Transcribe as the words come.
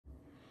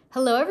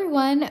Hello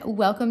everyone,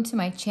 welcome to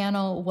my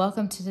channel.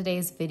 Welcome to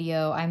today's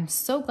video. I'm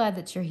so glad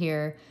that you're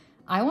here.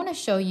 I want to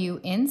show you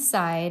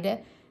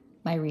inside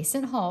my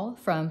recent haul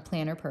from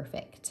Planner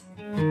Perfect.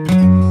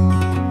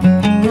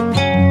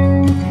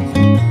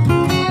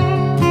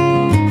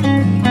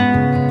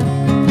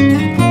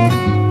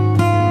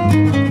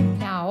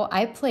 Now,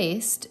 I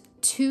placed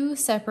two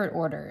separate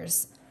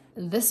orders.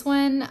 This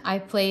one I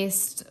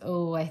placed,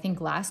 I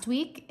think last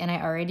week, and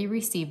I already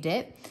received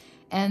it.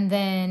 And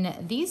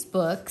then these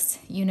books,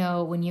 you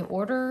know, when you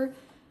order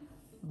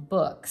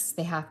books,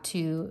 they have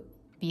to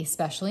be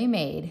specially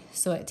made.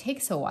 So it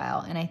takes a while.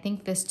 And I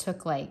think this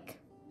took like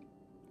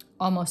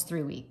almost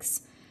 3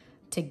 weeks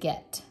to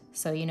get.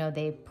 So, you know,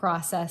 they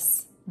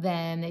process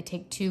them, they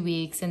take 2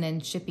 weeks, and then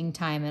shipping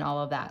time and all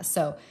of that.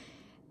 So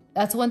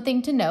that's one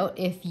thing to note.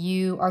 If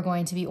you are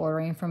going to be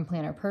ordering from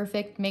Planner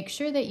Perfect, make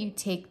sure that you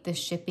take the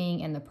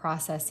shipping and the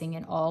processing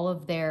and all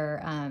of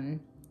their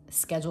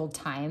scheduled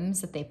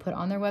times that they put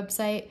on their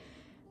website.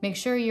 Make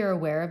sure you're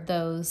aware of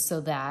those so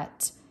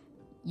that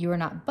you are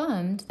not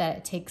bummed that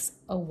it takes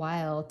a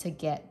while to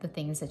get the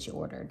things that you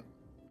ordered.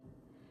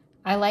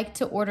 I like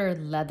to order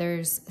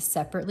leathers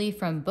separately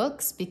from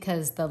books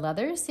because the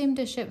leathers seem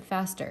to ship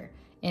faster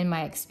in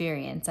my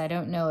experience. I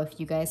don't know if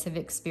you guys have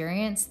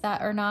experienced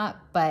that or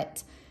not,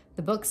 but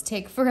the books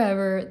take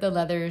forever. The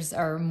leathers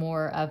are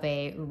more of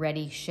a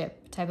ready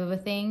ship type of a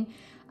thing.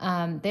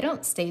 They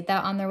don't state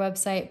that on their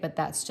website, but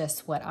that's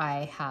just what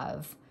I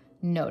have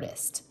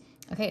noticed.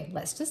 Okay,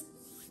 let's just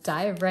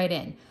dive right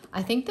in.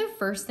 I think the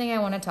first thing I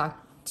want to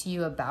talk to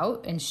you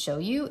about and show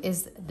you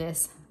is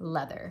this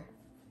leather.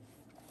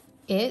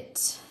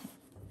 It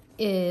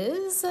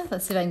is,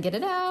 let's see if I can get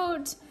it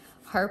out,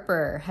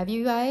 Harper. Have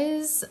you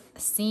guys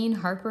seen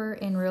Harper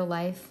in real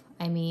life?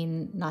 I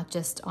mean, not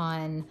just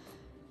on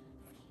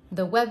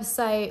the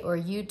website or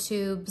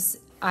YouTube's.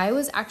 I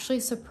was actually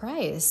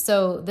surprised.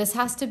 So this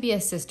has to be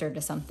a sister to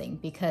something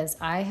because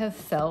I have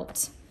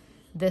felt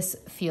this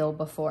feel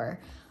before.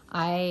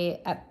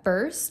 I at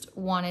first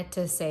wanted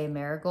to say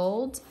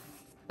Marigold,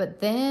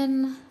 but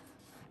then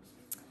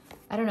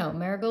I don't know,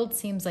 Marigold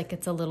seems like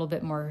it's a little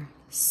bit more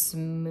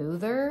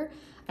smoother.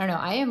 I don't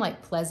know, I am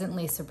like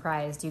pleasantly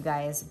surprised, you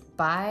guys,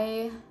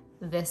 by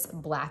this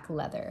black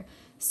leather.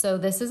 So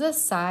this is a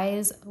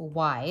size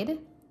wide.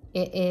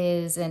 It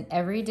is an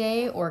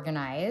everyday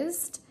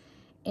organized.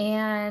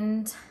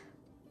 And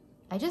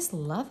I just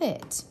love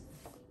it.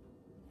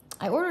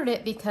 I ordered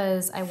it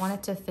because I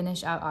wanted to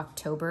finish out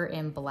October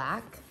in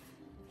black,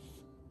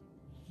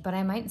 but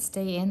I might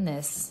stay in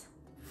this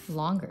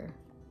longer.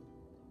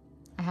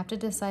 I have to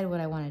decide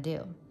what I want to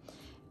do.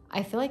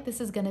 I feel like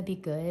this is going to be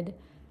good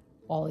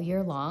all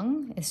year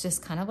long. It's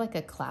just kind of like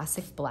a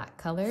classic black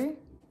color.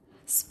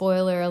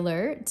 Spoiler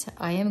alert,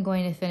 I am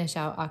going to finish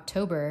out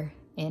October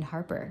in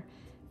Harper.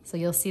 So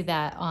you'll see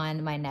that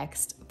on my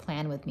next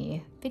Plan With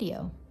Me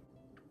video.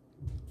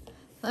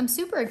 I'm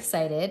super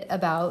excited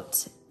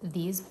about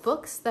these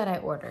books that I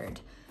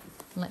ordered.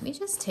 Let me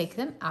just take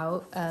them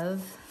out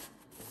of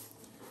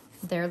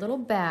their little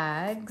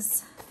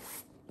bags.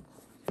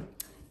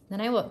 Then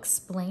I will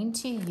explain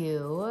to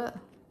you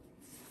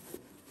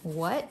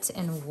what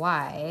and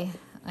why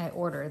I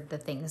ordered the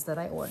things that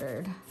I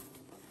ordered.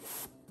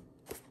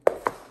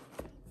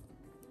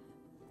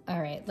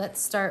 All right,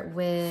 let's start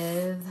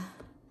with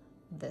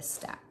this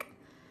stack.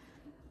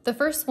 The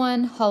first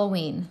one,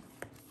 Halloween.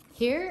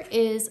 Here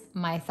is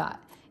my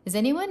thought. Is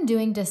anyone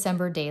doing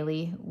December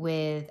daily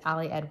with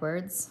Ali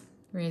Edwards?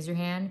 Raise your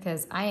hand,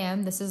 because I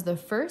am. This is the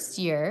first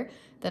year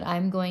that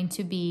I'm going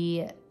to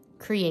be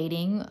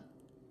creating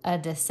a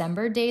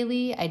December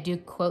daily. I do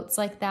quotes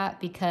like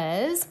that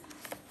because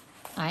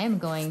I am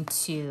going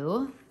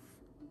to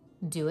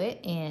do it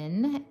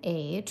in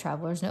a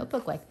traveler's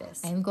notebook like this.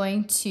 I'm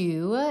going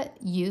to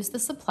use the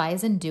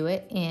supplies and do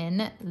it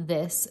in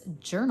this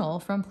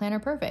journal from Planner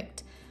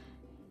Perfect.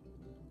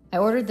 I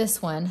ordered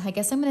this one. I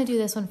guess I'm gonna do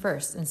this one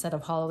first instead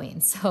of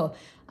Halloween. So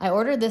I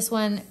ordered this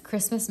one,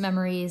 Christmas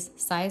Memories,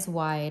 size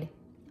wide.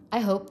 I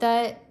hope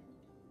that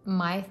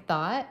my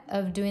thought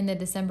of doing the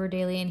December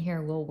daily in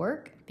here will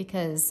work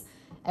because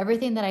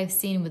everything that I've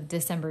seen with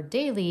December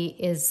daily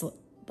is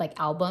like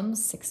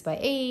albums,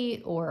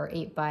 6x8 or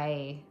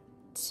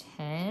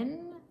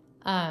 8x10.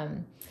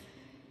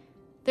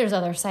 There's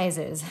other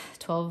sizes,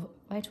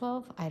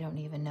 12x12. I don't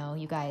even know,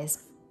 you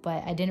guys.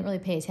 But I didn't really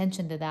pay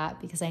attention to that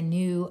because I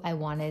knew I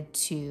wanted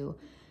to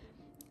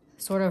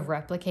sort of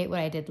replicate what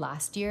I did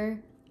last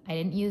year. I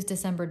didn't use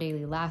December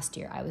daily last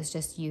year. I was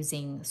just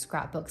using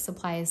scrapbook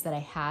supplies that I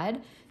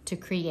had to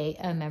create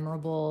a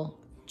memorable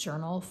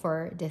journal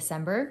for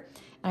December.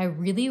 And I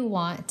really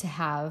want to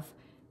have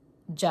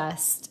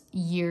just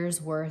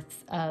years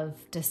worth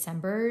of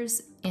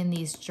Decembers in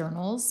these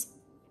journals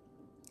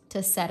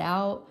to set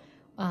out.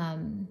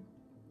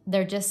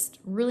 They're just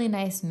really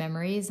nice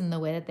memories, and the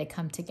way that they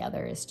come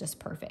together is just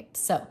perfect.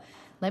 So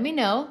let me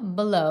know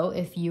below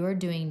if you are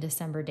doing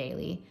December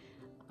daily.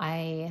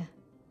 I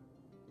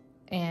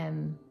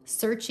am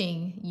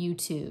searching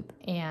YouTube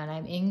and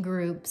I'm in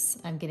groups.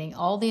 I'm getting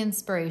all the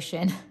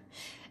inspiration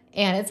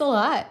and it's a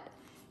lot.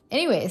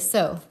 Anyway,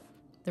 so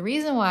the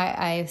reason why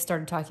I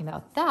started talking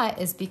about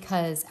that is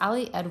because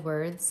Allie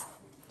Edwards,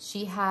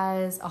 she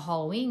has a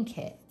Halloween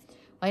kit.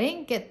 Well, I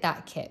didn't get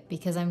that kit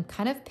because I'm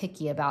kind of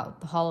picky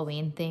about the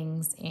Halloween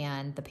things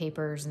and the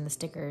papers and the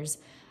stickers.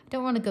 I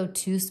don't want to go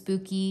too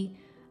spooky,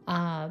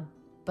 but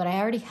I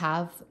already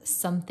have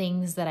some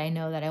things that I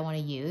know that I want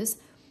to use.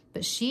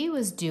 But she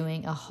was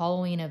doing a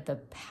Halloween of the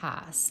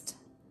past,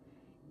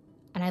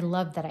 and I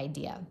love that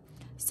idea.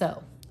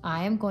 So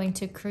I am going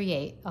to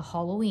create a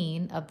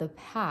Halloween of the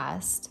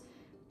past.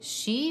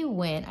 She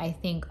went, I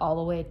think, all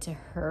the way to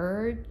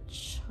her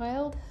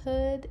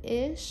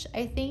childhood-ish,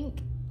 I think.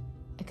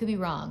 I could be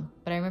wrong,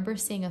 but I remember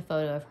seeing a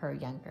photo of her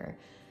younger.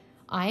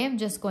 I am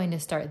just going to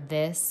start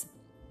this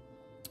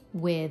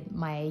with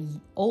my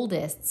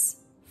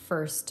oldest's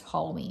first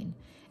Halloween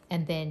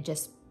and then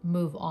just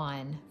move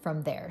on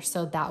from there.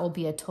 So that will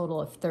be a total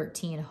of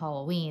 13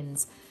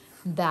 Halloweens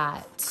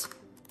that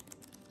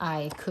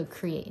I could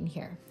create in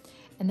here.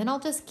 And then I'll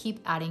just keep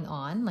adding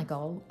on, like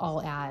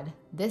I'll add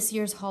this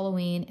year's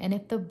Halloween, and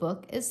if the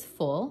book is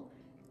full,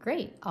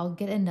 great, I'll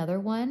get another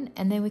one,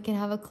 and then we can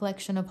have a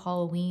collection of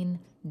Halloween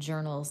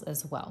journals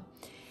as well.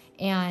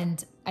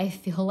 And I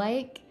feel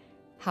like,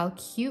 how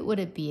cute would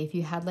it be if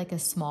you had like a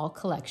small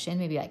collection,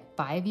 maybe like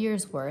 5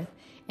 years worth,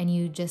 and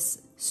you just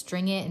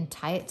string it and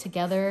tie it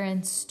together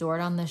and store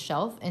it on the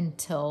shelf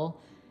until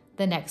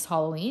the next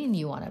Halloween, and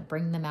you want to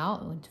bring them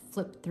out and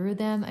flip through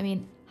them. I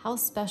mean, how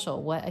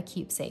special, what a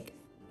keepsake.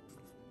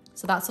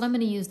 So that's what I'm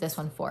going to use this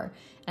one for.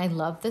 And I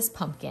love this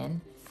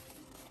pumpkin.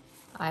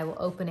 I will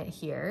open it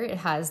here. It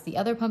has the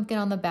other pumpkin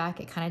on the back.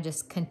 It kind of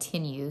just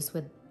continues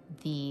with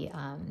the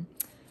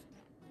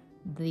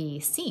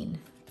scene.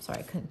 Sorry,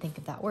 I couldn't think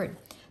of that word.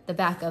 The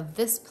back of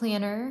this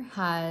planner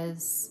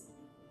has,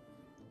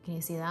 can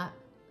you see that?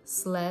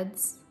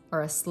 Sleds,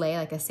 or a sleigh,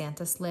 like a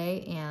Santa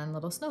sleigh, and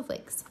little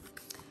snowflakes.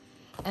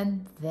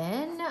 And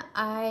then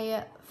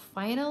I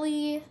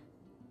finally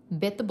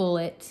bit the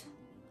bullet.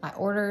 I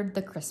ordered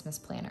the Christmas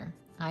planner.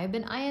 I've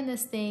been eyeing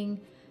this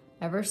thing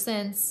ever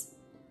since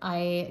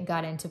I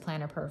got into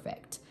Planner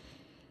Perfect.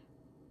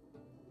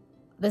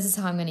 This is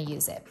how I'm going to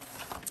use it.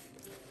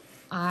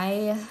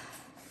 I'm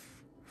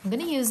going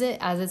to use it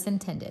as it's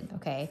intended,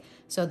 okay?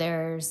 So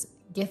there's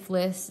gift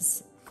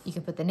lists. You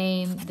can put the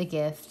name, the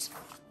gift.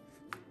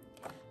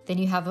 Then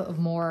you have a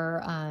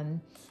more,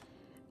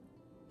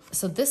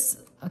 so this,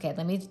 okay,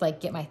 let me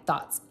like get my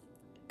thoughts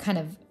kind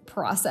of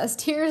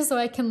processed here so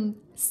I can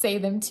say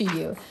them to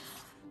you.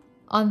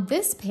 On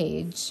this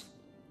page,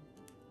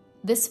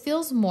 this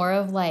feels more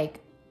of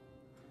like,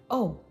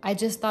 oh, I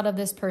just thought of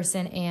this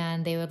person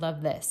and they would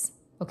love this.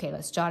 Okay,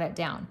 let's jot it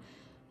down.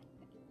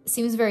 It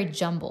seems very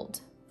jumbled.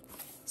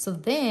 So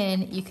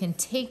then you can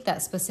take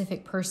that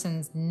specific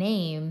person's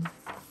name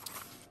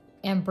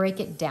and break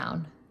it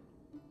down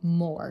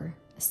more.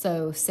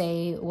 So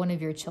say one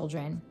of your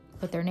children,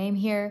 put their name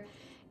here,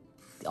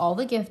 all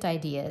the gift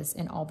ideas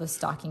and all the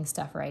stocking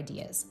stuffer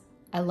ideas.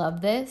 I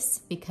love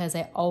this because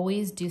I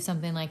always do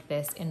something like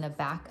this in the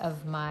back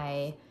of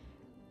my,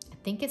 I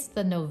think it's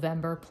the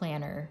November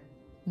planner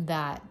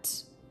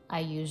that I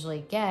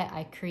usually get.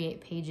 I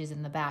create pages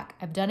in the back.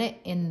 I've done it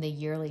in the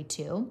yearly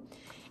too.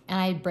 And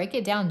I break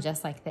it down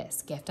just like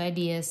this. Gift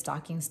ideas,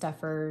 stocking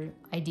stuffer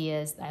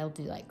ideas. I'll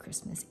do like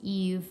Christmas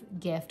Eve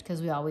gift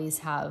because we always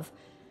have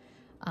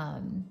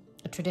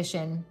a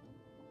tradition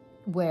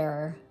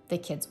where the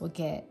kids will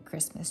get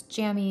Christmas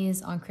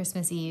jammies on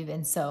Christmas Eve.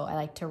 And so I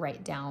like to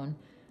write down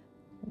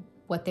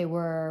what they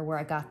were, where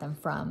I got them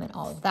from, and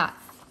all of that.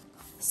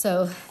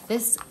 So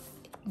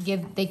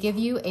they give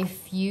you a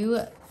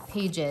few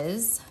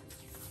pages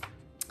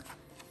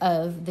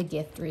of the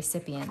gift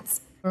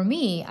recipients. For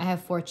me, I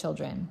have 4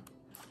 children.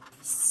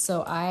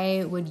 So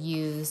I would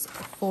use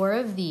 4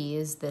 of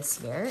these this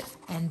year,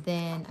 and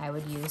then I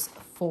would use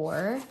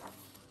 4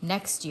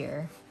 next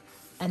year.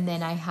 And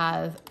then I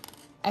have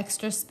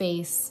extra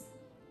space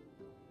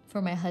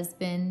for my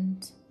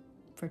husband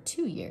for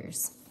 2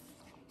 years.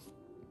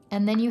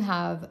 And then you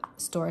have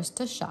stores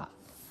to shop.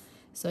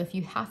 So if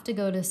you have to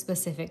go to a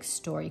specific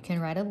store, you can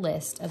write a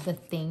list of the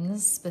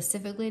things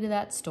specifically to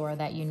that store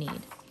that you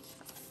need.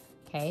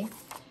 Okay?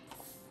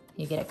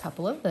 You get a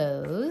couple of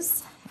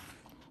those.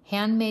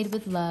 Handmade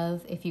with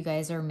love, if you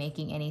guys are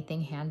making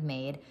anything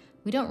handmade.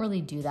 We don't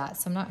really do that,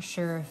 so I'm not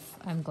sure if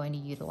I'm going to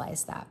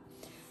utilize that.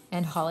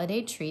 And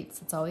holiday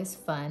treats, it's always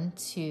fun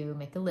to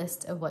make a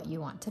list of what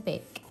you want to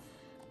bake.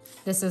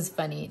 This is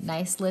funny,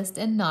 nice list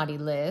and naughty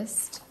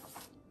list.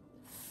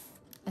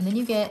 And then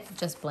you get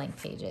just blank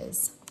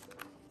pages.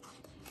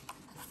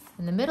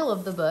 In the middle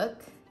of the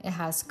book, it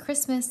has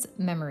Christmas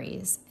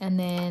memories, and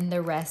then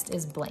the rest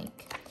is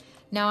blank.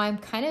 Now I'm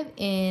kind of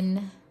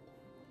in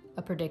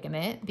a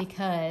predicament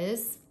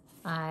because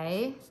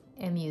I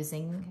am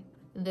using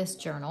this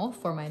journal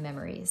for my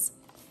memories.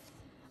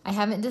 I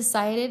haven't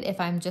decided if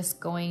I'm just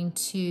going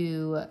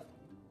to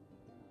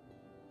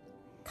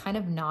kind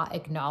of not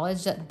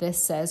acknowledge that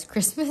this says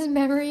Christmas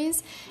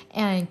memories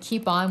and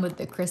keep on with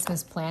the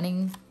Christmas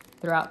planning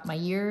throughout my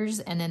years,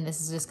 and then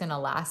this is just gonna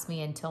last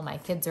me until my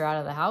kids are out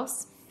of the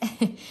house,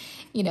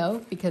 you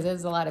know, because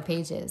there's a lot of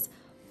pages.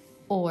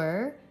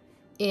 Or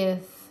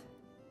if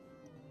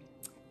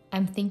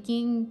I'm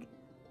thinking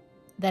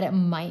that it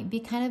might be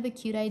kind of a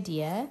cute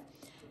idea.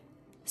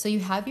 So you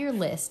have your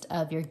list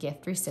of your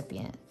gift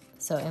recipient.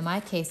 So in my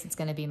case, it's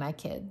going to be my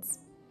kids.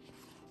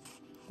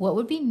 What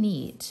would be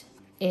neat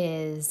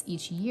is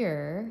each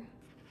year,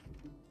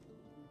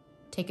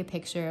 take a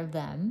picture of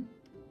them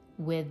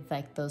with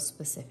like those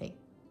specific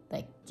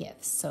like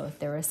gifts. So if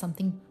there was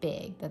something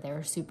big that they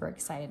were super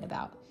excited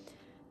about,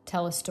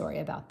 tell a story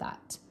about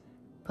that.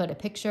 Put a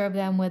picture of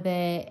them with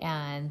it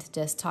and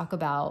just talk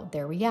about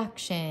their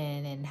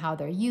reaction and how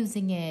they're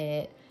using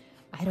it.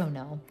 I don't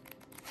know.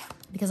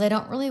 Because I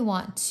don't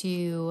want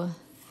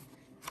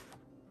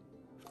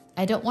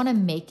to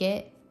make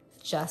it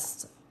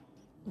just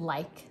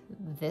like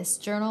this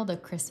journal, the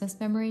Christmas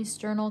Memories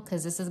journal,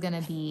 because this is going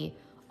to be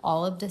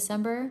all of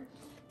December.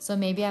 So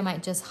maybe I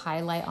might just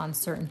highlight on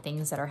certain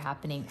things that are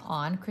happening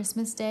on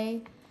Christmas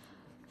Day.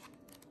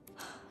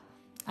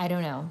 I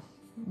don't know.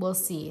 We'll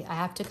see. I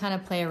have to kind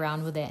of play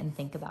around with it and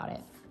think about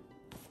it.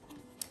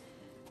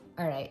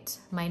 All right,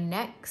 my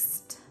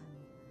next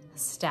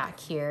stack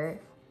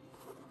here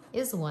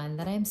is one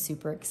that I'm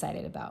super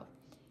excited about.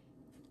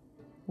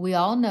 We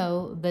all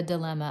know the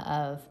dilemma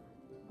of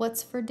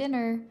what's for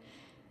dinner,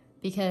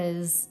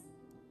 because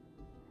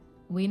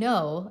we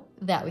know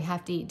that we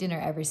have to eat dinner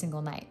every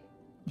single night.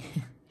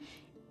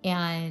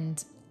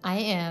 And I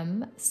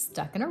am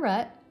stuck in a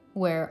rut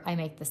where I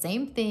make the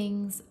same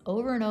things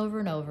over and over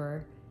and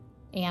over,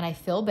 and I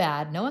feel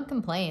bad. No one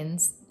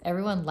complains.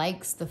 Everyone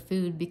likes the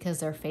food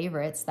because they're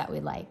favorites that we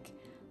like.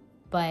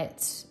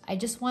 But I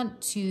just want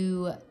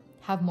to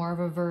have more of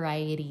a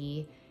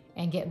variety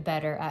and get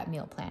better at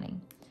meal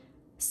planning.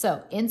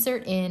 So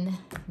insert in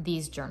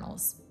these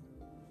journals.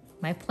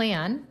 My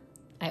plan,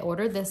 I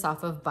ordered this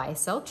off of Buy,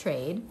 Sell,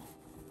 Trade.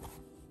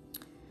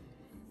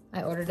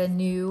 I ordered a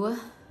new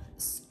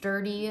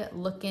sturdy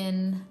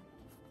looking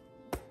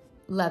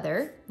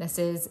leather. This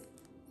is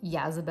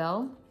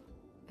Yazabel,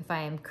 if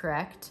I am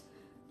correct.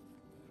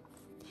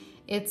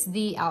 It's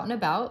the Out and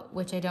About,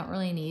 which I don't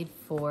really need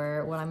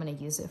for what I'm going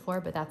to use it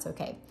for, but that's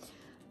okay.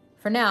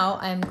 For now,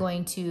 I'm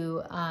going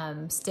to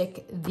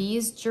stick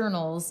these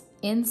journals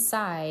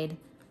inside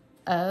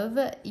of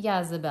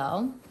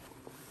Yazabel.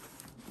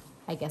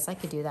 I guess I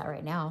could do that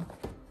right now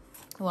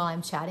while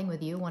I'm chatting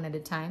with you one at a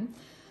time.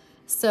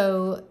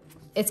 So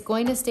it's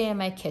going to stay in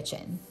my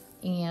kitchen.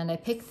 And I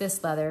picked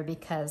this leather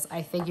because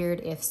I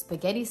figured if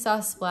spaghetti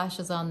sauce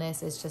splashes on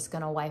this, it's just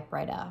going to wipe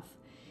right off.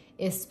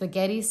 If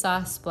spaghetti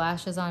sauce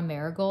splashes on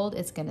Marigold,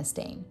 it's going to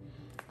stain.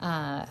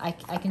 I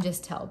can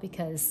just tell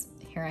because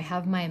here I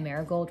have my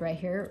Marigold right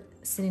here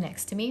sitting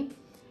next to me.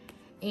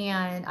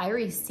 And I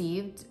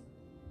received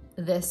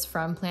this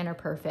from Planner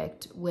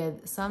Perfect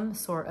with some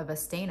sort of a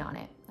stain on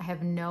it. I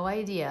have no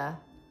idea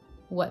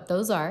what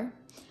those are.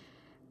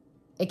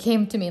 It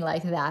came to me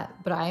like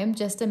that, but I am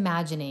just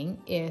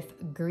imagining if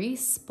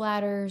grease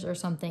splatters or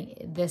something,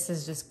 this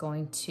is just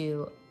going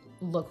to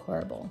look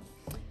horrible.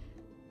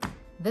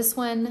 This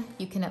one,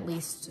 you can at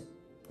least,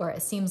 or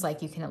it seems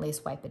like you can at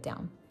least wipe it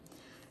down.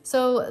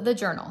 So the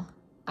journal,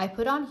 I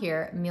put on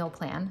here meal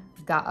plan,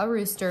 got a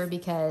rooster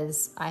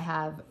because I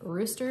have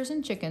roosters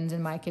and chickens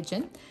in my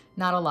kitchen.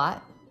 Not a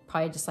lot,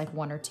 probably just like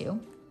one or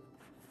two,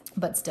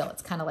 but still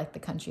it's kind of like the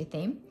country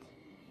theme.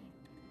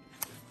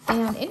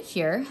 And in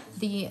here,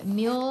 the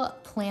meal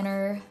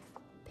planner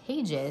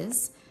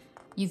pages,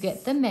 you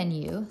get the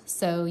menu.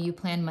 So you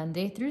plan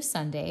Monday through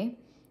Sunday.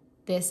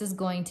 This is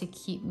going to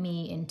keep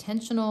me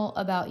intentional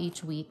about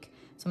each week.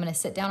 So I'm going to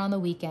sit down on the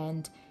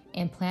weekend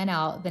and plan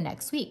out the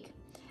next week.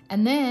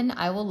 And then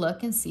I will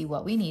look and see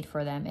what we need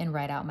for them and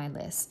write out my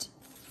list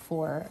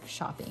for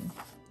shopping.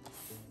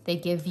 They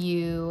give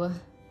you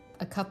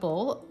a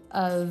couple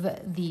of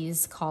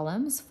these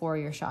columns for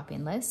your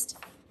shopping list.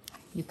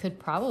 You could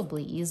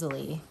probably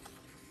easily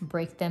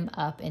break them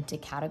up into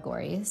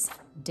categories,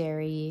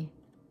 dairy,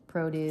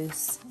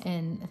 produce,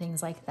 and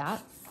things like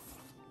that.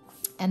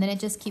 And then it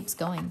just keeps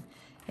going.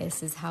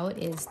 This is how it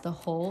is, the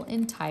whole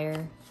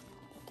entire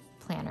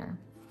planner.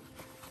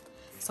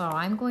 So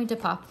I'm going to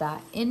pop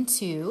that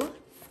into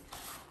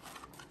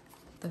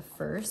the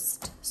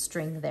first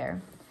string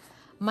there.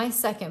 My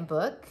second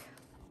book,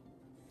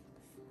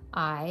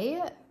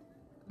 I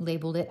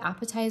labeled it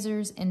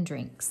Appetizers and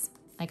Drinks.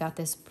 I got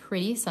this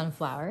pretty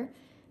sunflower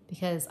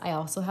because I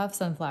also have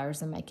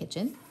sunflowers in my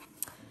kitchen.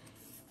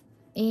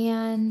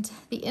 And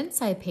the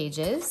inside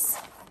pages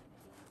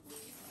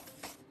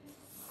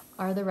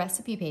are the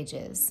recipe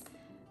pages.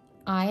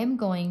 I am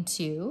going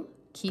to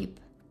keep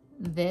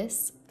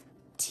this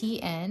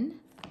TN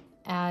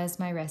as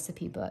my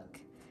recipe book.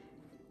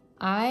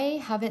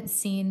 I haven't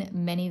seen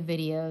many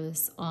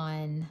videos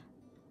on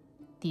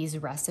these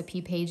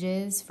recipe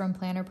pages from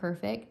Planner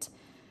Perfect.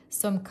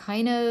 So I'm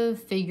kind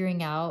of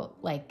figuring out,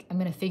 like, I'm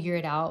gonna figure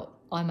it out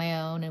on my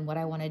own and what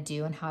I wanna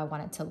do and how I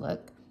want it to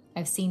look.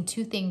 I've seen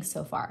two things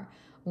so far.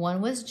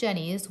 One was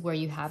Jenny's, where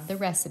you have the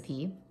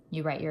recipe,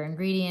 you write your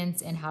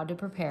ingredients and how to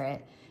prepare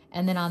it.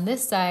 And then on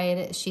this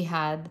side, she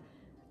had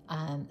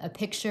a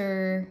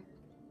picture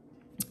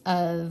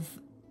of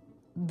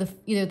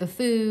either the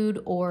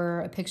food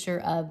or a picture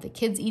of the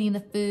kids eating the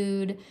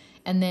food.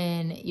 And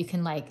then you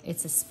can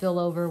it's a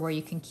spillover where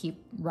you can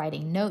keep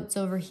writing notes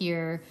over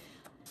here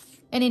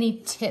and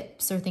any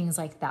tips or things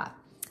like that.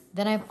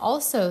 Then I've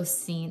also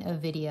seen a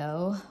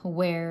video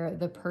where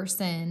the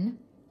person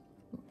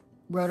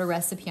wrote a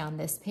recipe on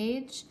this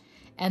page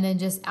and then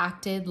just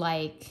acted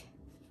like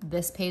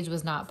this page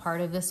was not part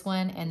of this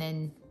one, and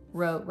then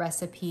wrote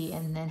recipe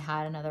and then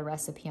had another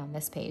recipe on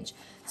this page.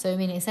 So, I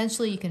mean,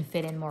 essentially you can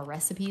fit in more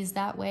recipes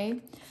that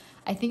way.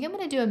 I think I'm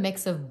gonna do a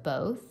mix of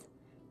both,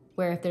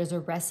 where if there's a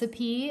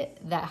recipe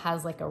that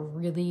has like a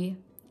really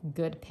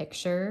good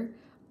picture,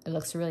 it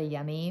looks really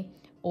yummy,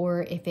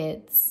 or if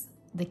it's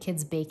the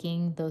kids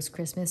baking those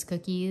Christmas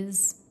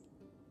cookies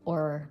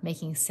or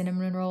making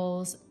cinnamon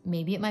rolls,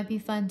 maybe it might be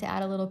fun to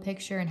add a little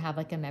picture and have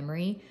like a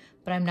memory,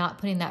 but I'm not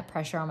putting that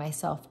pressure on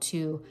myself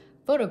to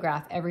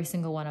photograph every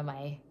single one of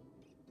my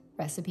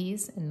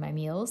recipes and my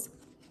meals.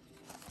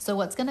 So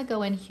what's gonna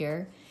go in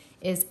here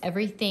is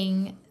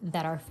everything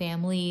that our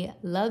family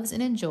loves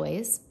and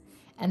enjoys.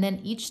 And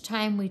then each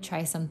time we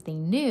try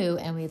something new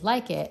and we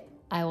like it,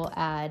 I will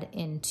add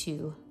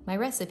into my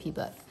recipe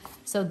book.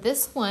 So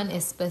this one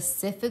is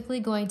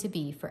specifically going to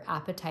be for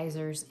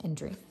appetizers and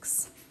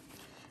drinks.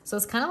 So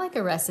it's kind of like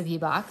a recipe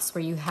box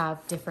where you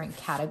have different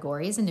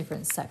categories and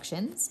different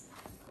sections,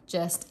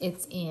 just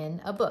it's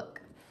in a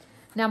book.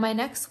 Now my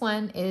next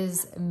one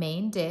is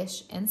main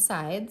dish and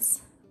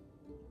sides.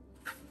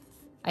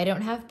 I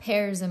don't have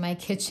pears in my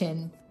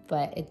kitchen,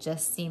 but it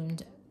just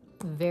seemed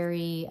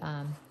very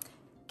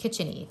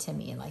kitchen-y to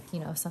me, like, you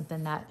know,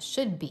 something that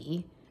should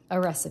be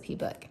a recipe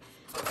book.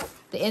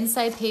 The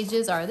inside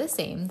pages are the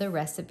same, the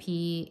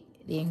recipe,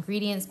 the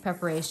ingredients,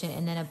 preparation,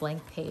 and then a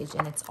blank page,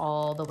 and it's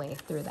all the way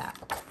through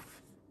that.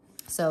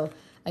 So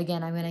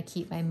again, I'm gonna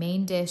keep my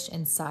main dish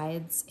and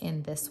sides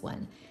in this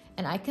one.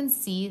 And I can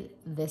see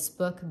this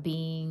book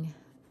being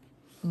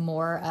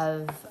more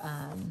of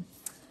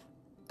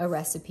a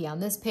recipe on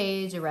this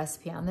page, a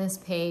recipe on this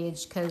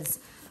page, because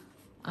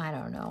I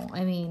don't know.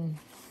 I mean,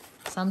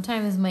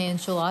 sometimes my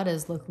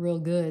enchiladas look real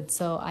good,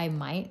 so I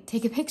might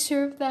take a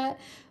picture of that,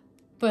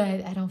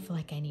 but I don't feel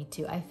like I need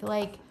to. I feel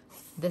like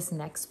this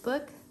next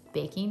book,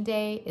 Baking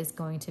Day, is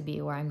going to be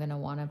where I'm gonna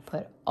wanna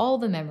put all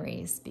the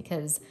memories,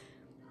 because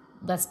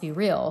let's be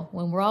real,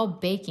 when we're all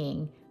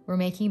baking, we're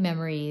making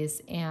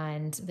memories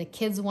and the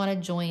kids wanna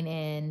join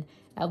in,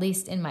 at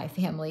least in my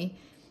family.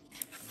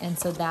 And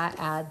so that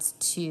adds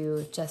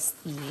to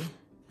just the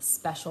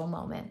special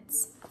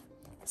moments.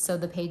 So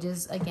the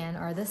pages, again,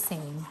 are the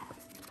same.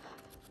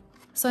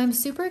 So I'm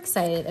super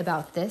excited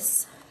about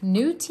this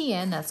new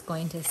TN that's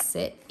going to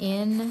sit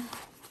in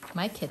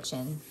my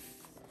kitchen.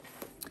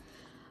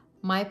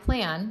 My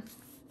plan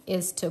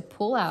is to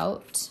pull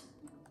out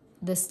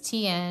this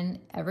TN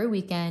every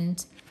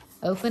weekend,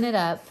 open it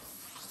up,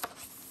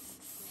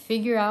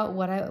 figure out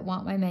what I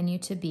want my menu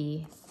to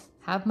be,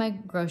 have my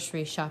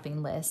grocery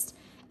shopping list,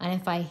 and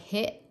if I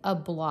hit a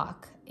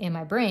block in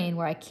my brain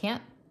where I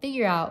can't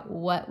figure out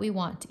what we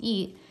want to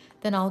eat,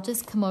 then I'll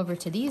just come over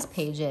to these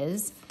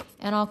pages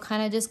and I'll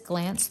kind of just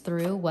glance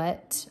through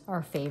what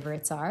our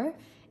favorites are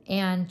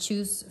and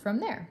choose from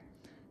there.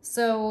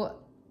 So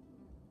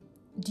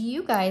do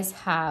you guys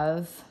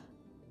have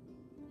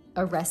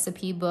a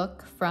recipe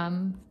book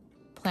from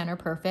Planner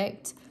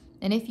Perfect?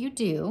 And if you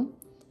do,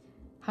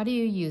 how do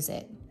you use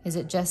it? Is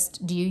it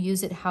just, do you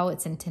use it how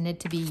it's intended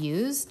to be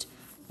used?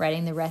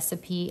 Writing the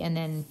recipe and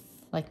then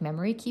like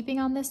memory keeping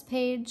on this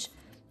page?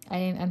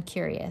 I'm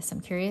curious.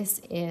 I'm curious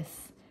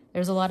if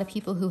there's a lot of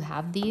people who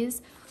have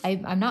these.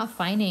 I'm not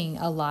finding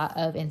a lot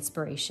of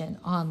inspiration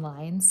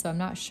online, so I'm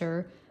not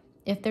sure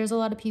if there's a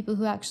lot of people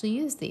who actually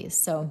use these.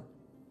 So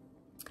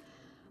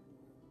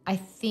I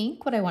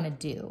think what I want to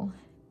do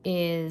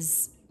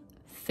is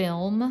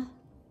film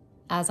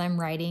as I'm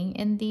writing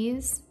in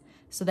these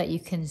so that you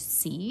can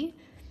see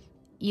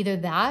either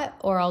that,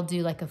 or I'll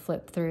do like a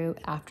flip through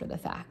after the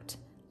fact.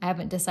 I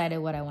haven't decided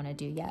what I want to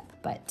do yet,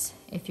 but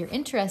if you're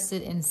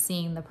interested in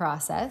seeing the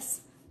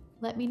process,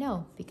 let me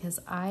know, because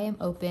I am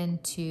open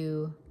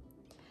to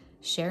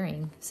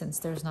sharing since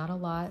there's not a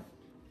lot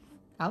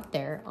out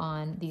there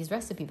on these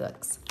recipe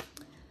books.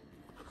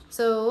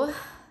 So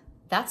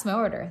that's my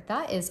order.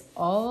 That is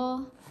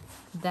all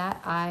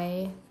that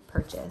I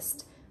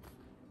purchased,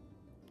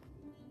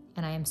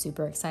 and I am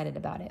super excited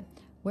about it.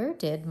 Where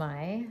did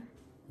my,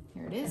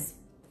 here it is.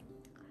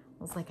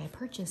 I was like, I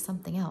purchased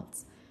something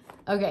else.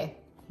 Okay,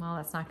 well,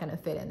 that's not gonna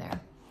fit in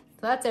there.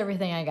 So that's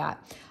everything I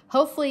got.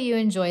 Hopefully you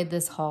enjoyed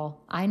this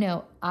haul. I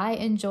know I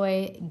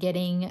enjoy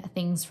getting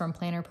things from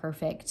Planner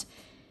Perfect.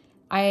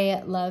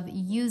 I love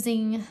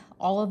using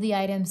all of the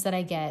items that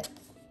I get,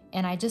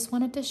 and I just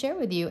wanted to share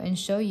with you and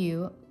show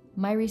you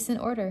my recent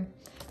order.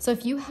 So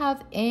if you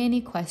have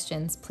any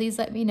questions, please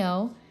let me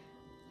know.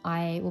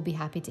 I will be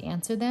happy to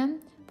answer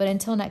them. But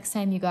until next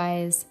time, you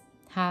guys,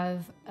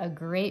 have a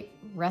great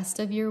rest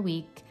of your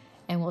week,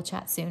 and we'll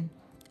chat soon.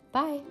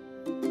 Bye.